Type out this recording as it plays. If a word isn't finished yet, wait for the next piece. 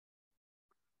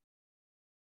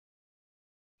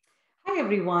Hi,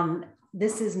 everyone.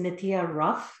 This is Nithya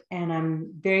Ruff, and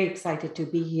I'm very excited to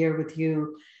be here with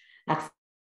you at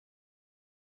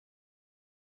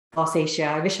FOSSASIA.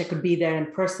 I wish I could be there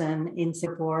in person in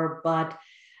Singapore, but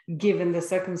given the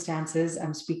circumstances,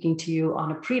 I'm speaking to you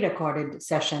on a pre-recorded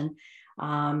session.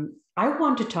 I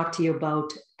want to talk to you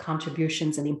about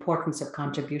contributions and the importance of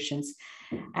contributions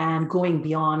and going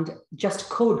beyond just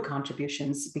code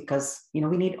contributions because we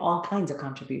need all kinds of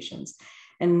contributions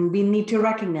and we need to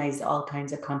recognize all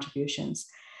kinds of contributions.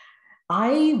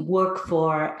 I work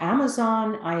for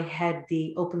Amazon. I head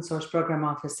the open source program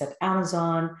office at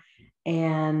Amazon.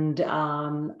 And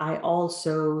I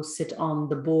also sit on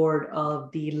the board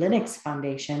of the Linux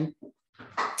Foundation.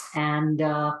 And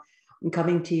I'm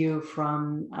coming to you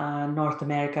from North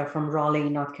America, from Raleigh,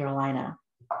 North Carolina.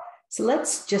 So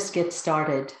let's just get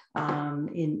started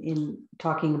in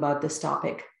talking about this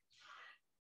topic.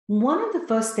 One of the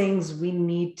first things we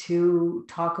need to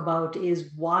talk about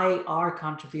is why are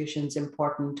contributions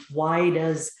important? Why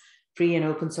does free and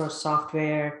open source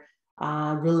software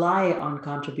rely on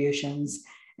contributions?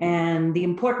 And the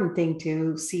important thing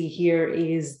to see here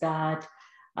is that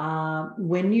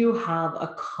when you have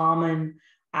a common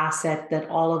asset that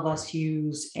all of us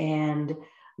use and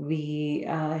we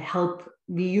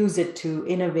use it to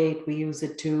innovate, we use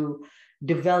it to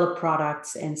develop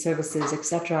products and services,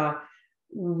 etc.,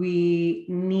 we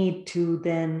need to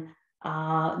then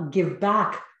give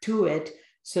back to it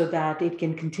so that it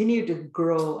can continue to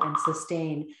grow and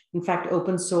sustain. In fact,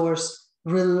 open source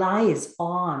relies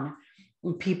on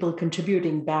people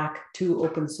contributing back to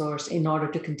open source in order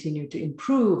to continue to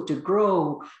improve, to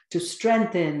grow, to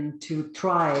strengthen, to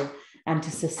thrive, and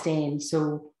to sustain.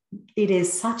 So it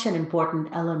is such an important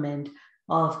element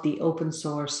of the open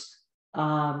source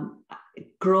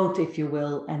growth, if you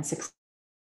will, and success.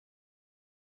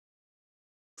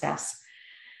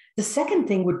 The second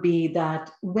thing would be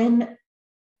that when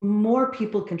more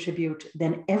people contribute,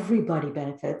 then everybody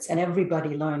benefits and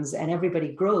everybody learns and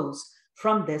everybody grows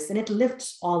from this, and it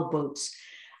lifts all boats.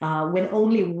 When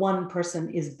only one person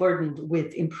is burdened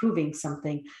with improving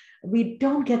something, we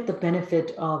don't get the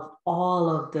benefit of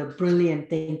all of the brilliant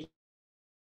thinking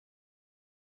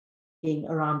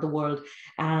around the world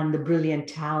and the brilliant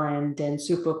talent and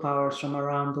superpowers from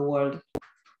around the world.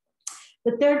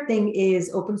 The third thing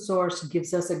is open source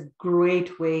gives us a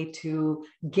great way to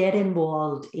get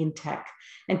involved in tech.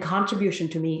 And contribution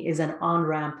to me is an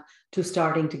on-ramp to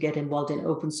starting to get involved in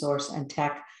open source and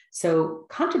tech. So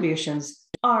contributions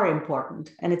are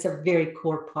important, and it's a very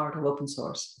core part of open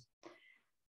source.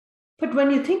 But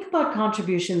when you think about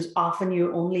contributions, often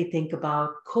you only think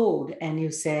about code and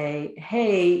you say,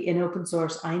 hey, in open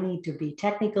source, I need to be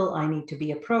technical. I need to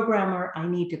be a programmer. I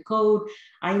need to code.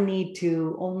 I need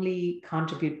to only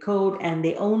contribute code, and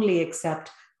they only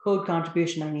accept code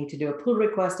contribution. I need to do a pull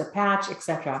request, a patch,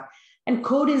 etc. And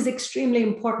code is extremely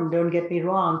important. Don't get me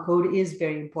wrong. Code is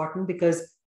very important because,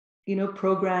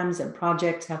 programs and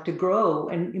projects have to grow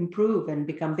and improve and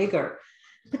become bigger.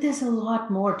 But there's a lot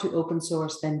more to open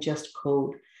source than just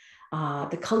code.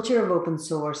 The culture of open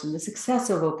source and the success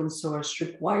of open source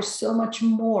requires so much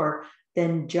more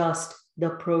than just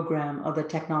the program or the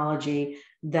technology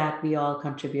that we all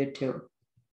contribute to.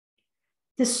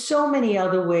 There's so many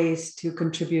other ways to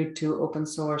contribute to open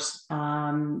source.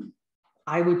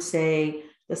 I would say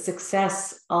the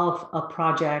success of a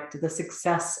project, the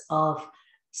success of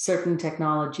certain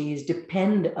technologies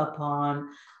depend upon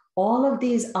all of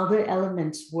these other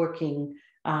elements working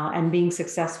and being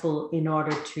successful in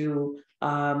order to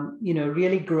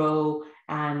really grow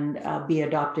and be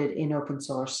adopted in open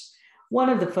source. One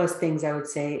of the first things I would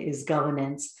say is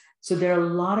governance. So there are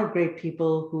a lot of great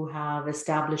people who have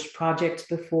established projects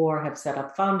before, have set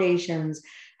up foundations,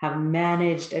 have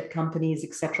managed at companies,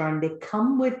 etc. And they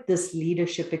come with this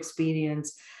leadership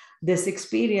experience, this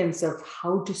experience of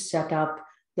how to set up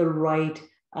the right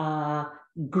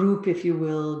group, if you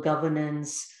will,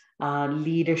 governance,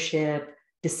 leadership,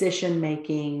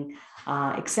 decision-making,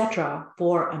 etc.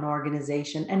 for an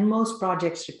organization. And most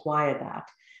projects require that.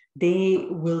 They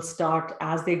will start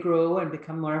as they grow and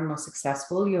become more and more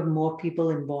successful. You have more people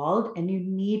involved, and you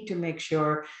need to make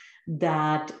sure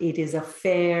that it is a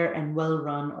fair and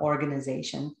well-run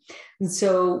organization. And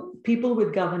so people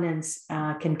with governance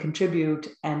can contribute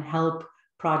and help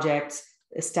projects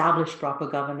establish proper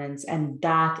governance, and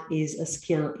that is a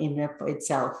skill in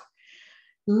itself.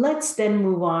 Let's then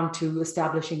move on to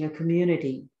establishing a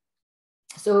community.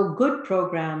 So good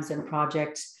programs and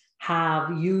projects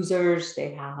have users,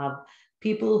 they have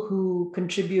people who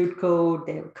contribute code,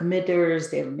 they have committers,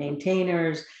 they have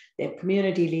maintainers, they have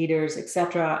community leaders,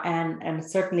 etc., and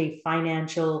certainly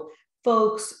financial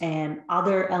folks and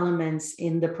other elements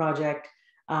in the project.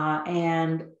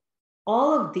 And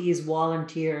all of these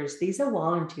volunteers, these are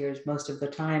volunteers most of the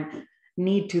time,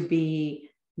 need to be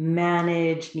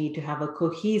managed, need to have a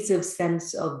cohesive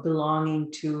sense of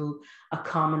belonging to a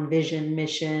common vision,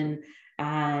 mission,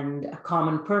 and a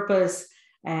common purpose,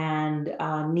 and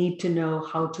need to know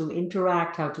how to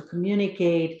interact, how to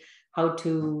communicate, how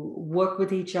to work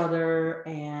with each other,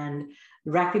 and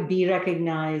be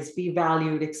recognized, be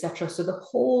valued, etc. So the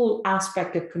whole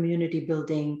aspect of community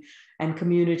building and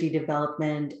community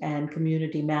development and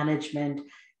community management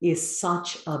is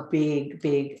such a big,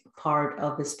 big part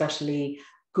of especially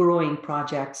growing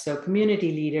projects. So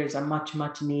community leaders are much,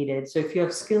 much needed. So if you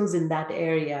have skills in that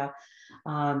area,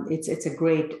 it's a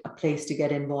great place to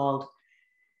get involved.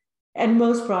 And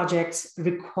most projects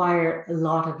require a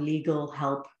lot of legal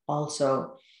help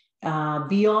also,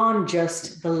 beyond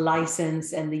just the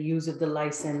license and the use of the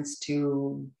license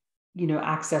to,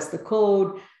 access the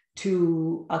code,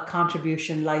 to a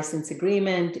contribution license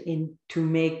agreement, to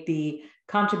make the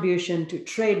contribution to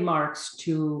trademarks,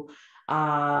 to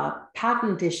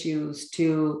patent issues,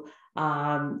 to,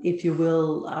 if you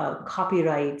will,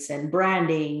 copyrights and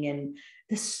branding. And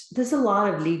there's a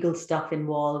lot of legal stuff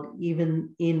involved,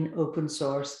 even in open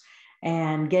source.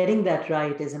 And getting that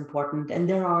right is important. And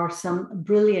there are some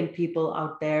brilliant people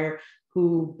out there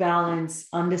who balance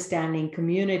understanding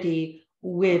community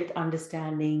with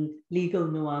understanding legal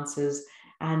nuances,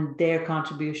 and their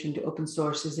contribution to open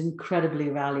source is incredibly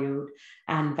valued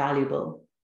and valuable.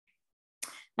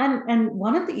 And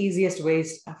one of the easiest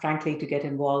ways, frankly, to get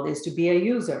involved is to be a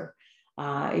user.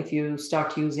 If you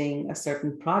start using a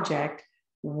certain project,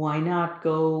 why not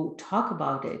go talk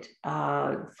about it,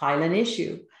 file an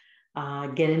issue,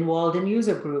 get involved in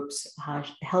user groups,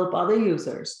 help other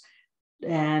users.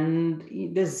 And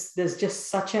there's just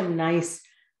such a nice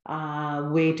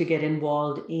way to get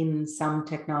involved in some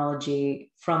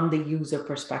technology from the user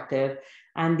perspective.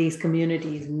 And these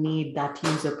communities need that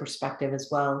user perspective as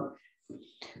well.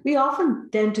 We often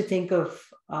tend to think of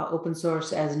open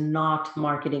source as not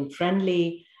marketing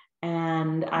friendly.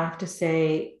 And I have to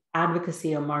say,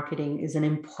 advocacy or marketing is an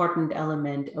important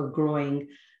element of growing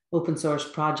open source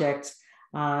projects.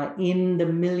 In the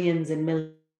millions and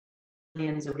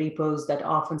millions of repos that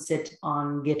often sit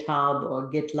on GitHub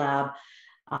or GitLab,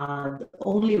 the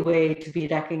only way to be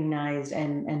recognized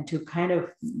and to kind of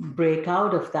break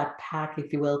out of that pack,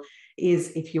 if you will,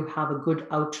 is if you have a good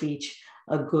outreach,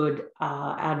 a good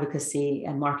advocacy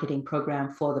and marketing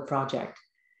program for the project.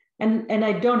 And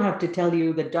I don't have to tell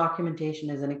you that documentation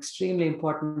is an extremely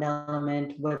important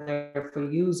element, whether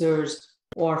for users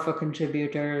or for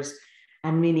contributors.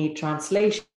 And we need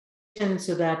translation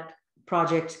so that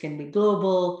projects can be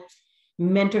global.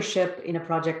 Mentorship in a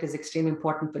project is extremely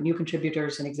important for new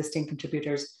contributors and existing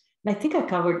contributors. And I think I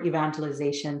covered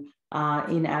evangelization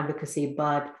in advocacy,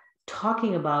 but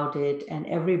talking about it and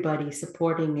everybody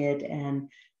supporting it and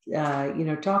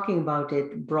talking about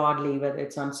it broadly, whether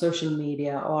it's on social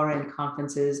media or in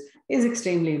conferences, is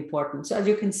extremely important. So as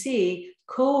you can see,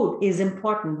 code is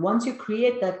important. Once you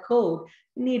create that code,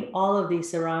 you need all of these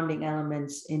surrounding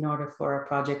elements in order for a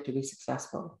project to be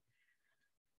successful.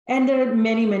 And there are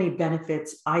many, many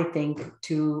benefits, I think,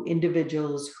 to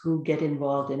individuals who get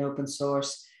involved in open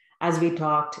source. As we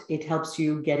talked, it helps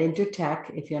you get into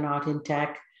tech if you're not in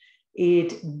tech.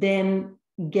 It then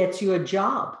gets you a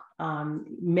job.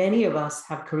 Many of us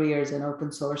have careers in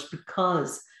open source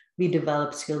because we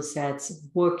develop skill sets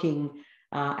working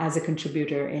as a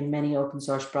contributor in many open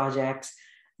source projects.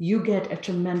 You get a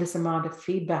tremendous amount of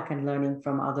feedback and learning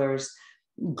from others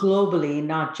globally,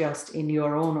 not just in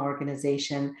your own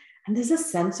organization. And there's a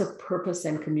sense of purpose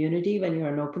and community when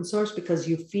you're in open source, because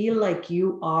you feel like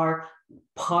you are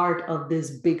part of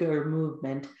this bigger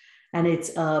movement, and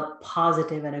it's a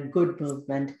positive and a good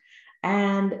movement.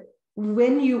 And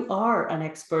when you are an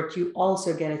expert, you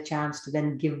also get a chance to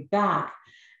then give back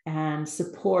and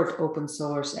support open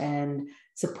source and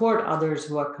support others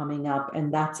who are coming up.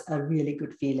 And that's a really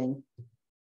good feeling.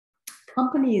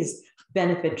 Companies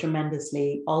benefit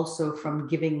tremendously also from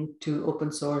giving to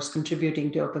open source, contributing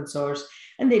to open source,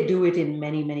 and they do it in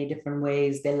many, many different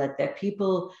ways. They let their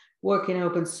people work in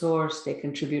open source, they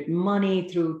contribute money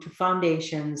to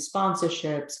foundations,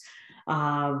 sponsorships,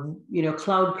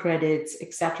 cloud credits,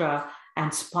 etc.,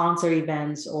 and sponsor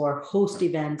events or host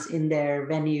events in their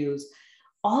venues.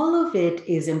 All of it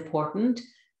is important,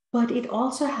 but it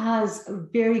also has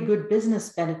very good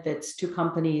business benefits to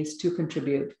companies to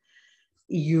contribute.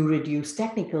 You reduce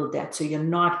technical debt, so you're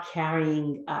not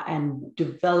carrying and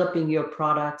developing your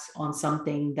products on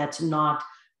something that's not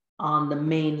on the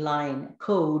mainline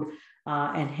code.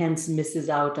 and hence misses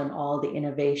out on all the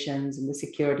innovations and the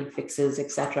security fixes,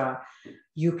 etc.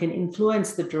 You can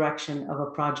influence the direction of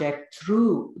a project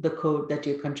through the code that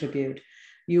you contribute.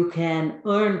 You can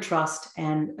earn trust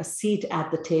and a seat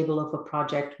at the table of a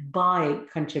project by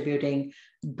contributing,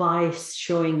 by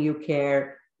showing you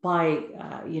care, by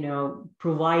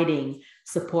providing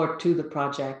support to the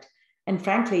project. And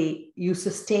frankly, you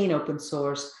sustain open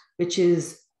source, which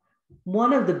is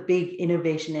one of the big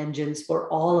innovation engines for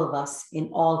all of us in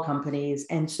all companies.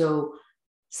 And so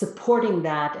supporting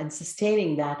that and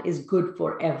sustaining that is good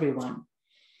for everyone.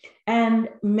 And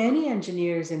many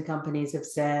engineers in companies have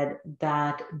said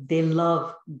that they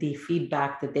love the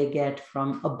feedback that they get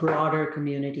from a broader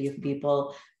community of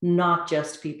people, not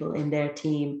just people in their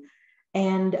team.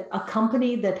 And a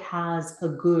company that has a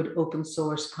good open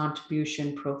source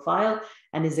contribution profile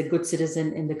and is a good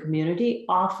citizen in the community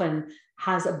often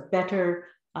has a better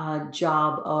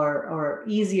job or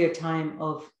easier time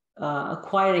of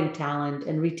acquiring talent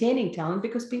and retaining talent,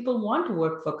 because people want to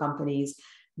work for companies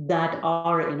that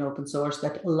are in open source,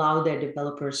 that allow their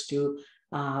developers to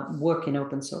work in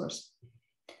open source.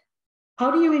 How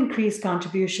do you increase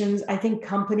contributions? I think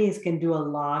companies can do a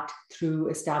lot through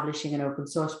establishing an open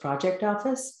source project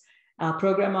office,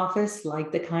 program office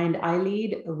like the kind I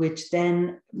lead, which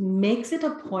then makes it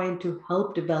a point to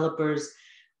help developers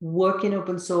work in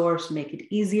open source, make it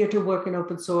easier to work in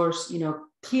open source,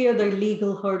 clear the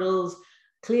legal hurdles,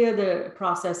 clear the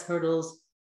process hurdles.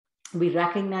 We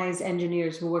recognize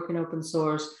engineers who work in open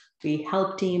source. We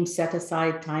help teams set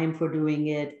aside time for doing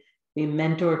it. We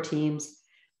mentor teams.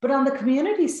 But on the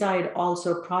community side,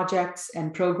 also projects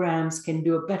and programs can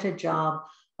do a better job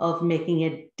of making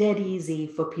it dead easy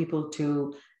for people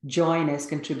to join as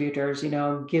contributors,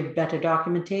 give better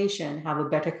documentation, have a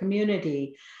better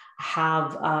community,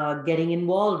 have getting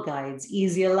involved guides,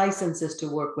 easier licenses to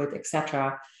work with,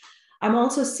 etc. I'm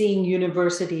also seeing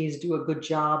universities do a good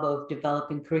job of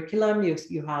developing curriculum.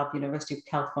 You have University of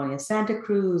California, Santa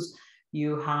Cruz,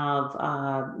 you have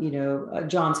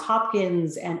Johns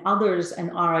Hopkins and others, and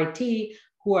RIT,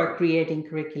 who are creating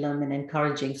curriculum and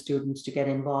encouraging students to get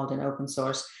involved in open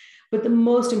source. But the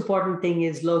most important thing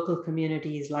is local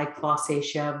communities like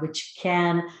FOSSASIA, which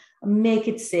can make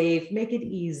it safe, make it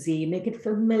easy, make it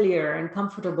familiar and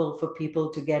comfortable for people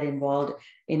to get involved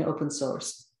in open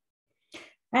source.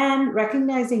 And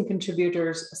recognizing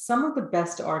contributors, some of the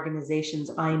best organizations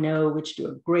I know which do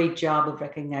a great job of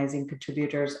recognizing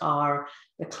contributors are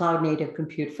the Cloud Native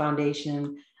Compute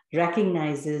Foundation,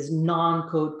 recognizes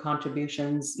non-code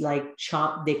contributions like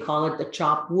they call it the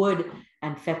Chop Wood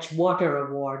and Fetch Water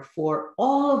Award for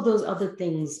all of those other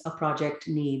things a project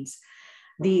needs.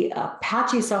 The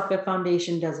Apache Software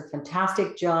Foundation does a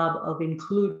fantastic job of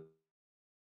including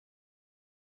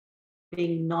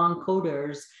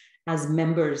non-coders as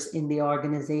members in the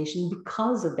organization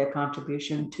because of their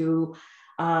contribution to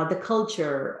the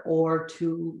culture or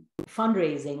to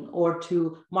fundraising or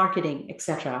to marketing,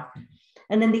 etc.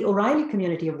 And then the O'Reilly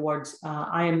Community Awards,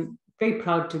 I am very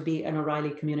proud to be an O'Reilly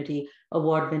Community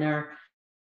Award winner.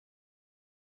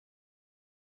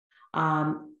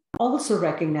 Also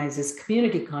recognizes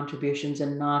community contributions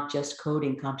and not just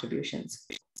coding contributions.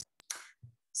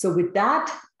 So with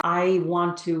that, I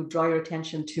want to draw your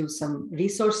attention to some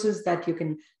resources that you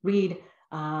can read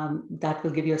that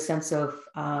will give you a sense of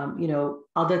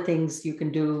other things you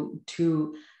can do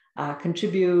to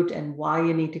contribute and why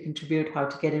you need to contribute, how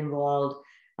to get involved,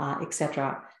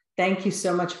 etc. Thank you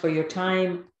so much for your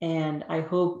time, and I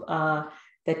hope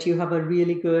that you have a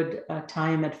really good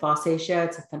time at FOSSASIA.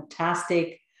 It's a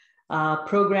fantastic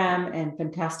program and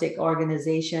fantastic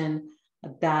organization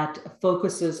that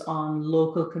focuses on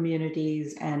local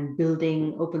communities and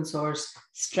building open source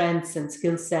strengths and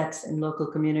skill sets in local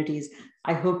communities.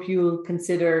 I hope you'll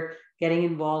consider getting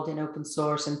involved in open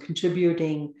source and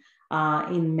contributing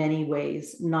in many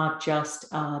ways, not just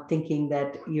thinking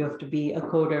that you have to be a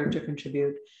coder to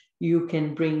contribute. You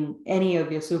can bring any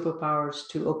of your superpowers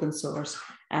to open source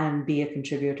and be a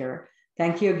contributor.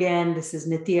 Thank you again. This is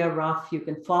Nithya Ruff. You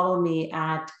can follow me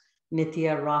at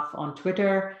Nithya Ruff on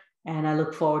Twitter, and I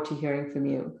look forward to hearing from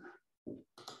you.